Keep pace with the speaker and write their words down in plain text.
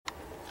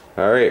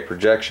Alright,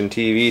 projection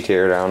TV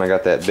teardown. I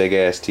got that big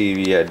ass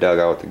TV I dug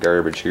out the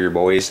garbage here,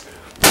 boys.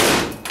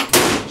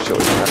 Show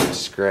you how to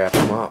scrap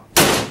them up.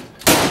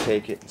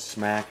 Take it and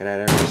smack it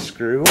at every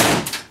screw.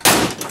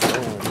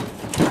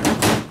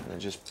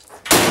 And just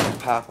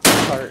pop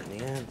them apart in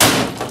the end.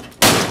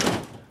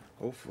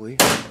 Hopefully.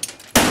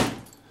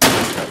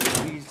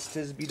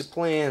 Tis be the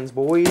plans,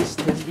 boys.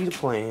 Tis be the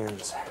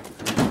plans.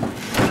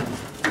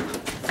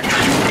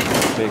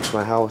 Makes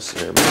my house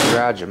or my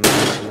garage a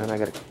mess, and then I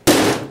gotta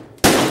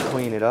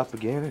clean it up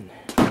again.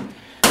 And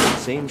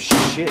same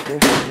shit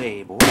every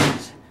day,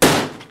 boys.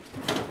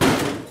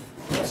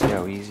 See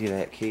how easy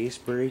that case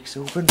breaks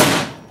open?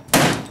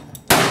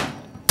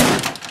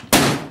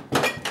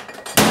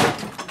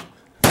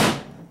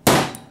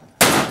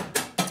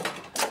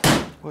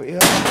 Well, yeah,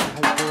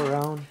 I go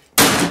around,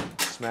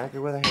 smack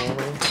her with a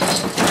hammer.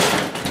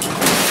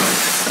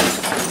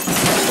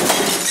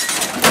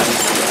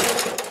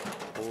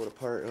 Pull it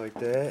apart like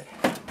that.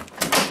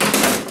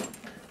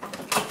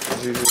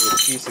 There's usually a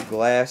piece of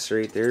glass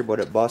right there, but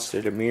it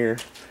busted a mirror.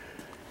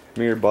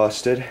 Mirror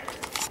busted.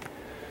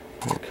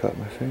 I'm gonna cut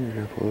my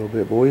finger up a little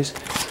bit, boys.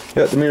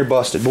 Yep, the mirror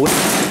busted, boys.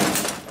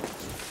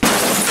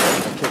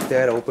 Kick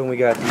that open. We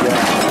got the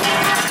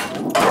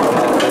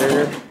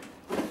there.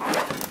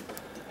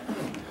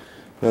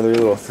 Another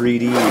little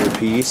 3D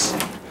earpiece.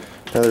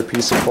 Another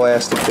piece of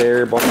plastic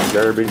there, a bunch of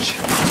garbage.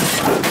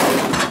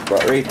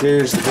 But right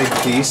there's the big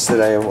piece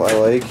that I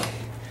like.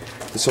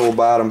 This whole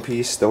bottom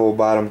piece, the whole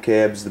bottom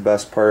cab's the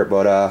best part,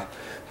 but I'm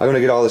gonna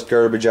get all this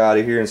garbage out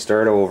of here and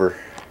start over.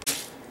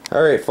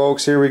 Alright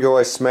folks, here we go.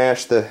 I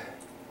smashed the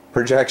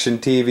projection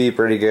TV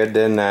pretty good,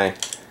 didn't I?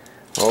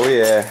 Oh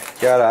yeah,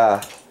 got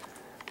a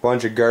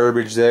bunch of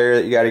garbage there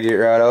that you gotta get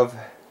rid of.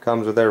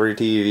 Comes with every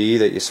TV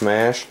that you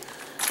smash.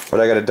 But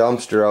I got a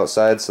dumpster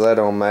outside, so that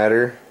don't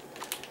matter.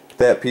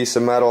 That piece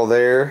of metal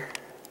there.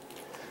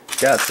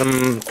 Got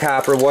some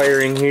copper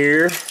wiring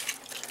here.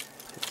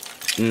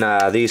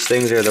 Nah, these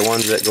things are the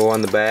ones that go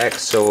on the back,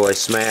 so I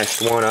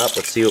smashed one up.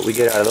 Let's see what we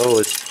get out of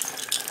those.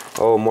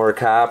 Oh, more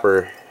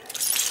copper.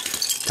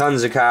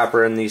 Tons of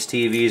copper in these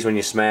TVs when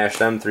you smash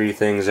them three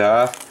things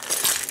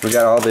off. We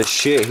got all this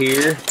shit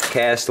here.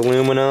 Cast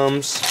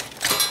aluminums.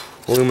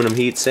 Aluminum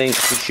heat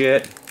sinks and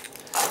shit.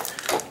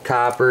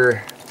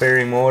 Copper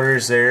bearing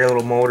motors there,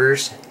 little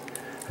motors.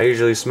 I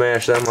usually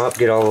smash them up,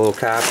 get all the little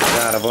copper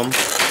out of them.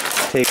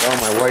 Take all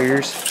my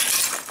wires.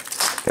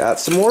 Got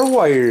some more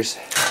wires.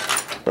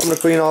 I'm gonna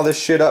clean all this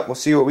shit up. We'll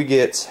see what we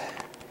get.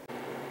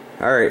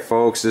 Alright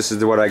folks, this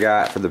is what I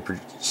got for the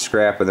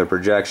scrap of the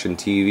projection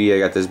TV. I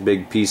got this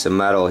big piece of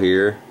metal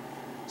here.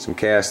 Some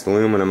cast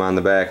aluminum on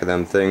the back of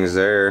them things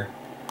there.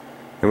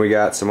 And we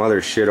got some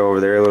other shit over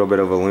there, a little bit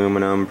of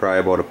aluminum, probably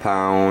about a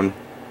pound.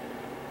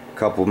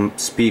 Couple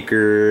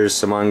speakers,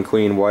 some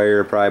unclean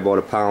wire, probably about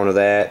a pound of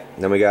that.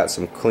 Then we got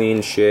some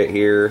clean shit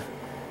here,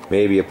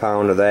 maybe a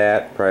pound of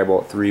that, probably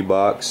about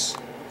 $3.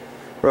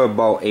 Probably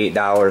about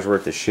 $8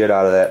 worth of shit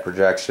out of that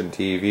projection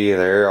TV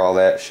there, all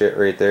that shit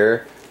right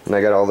there. And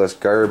I got all this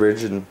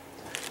garbage, and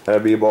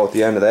that'll be about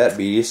the end of that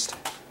beast.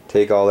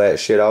 Take all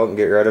that shit out and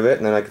get rid of it,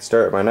 and then I can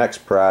start my next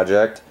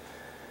project.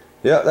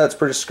 Yep, that's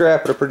pretty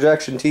scrap of the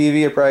projection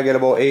TV. I probably get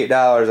about $8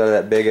 out of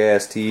that big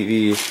ass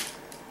TV.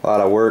 A lot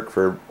of work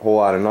for a whole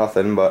lot of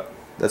nothing, but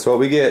that's what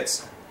we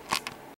get.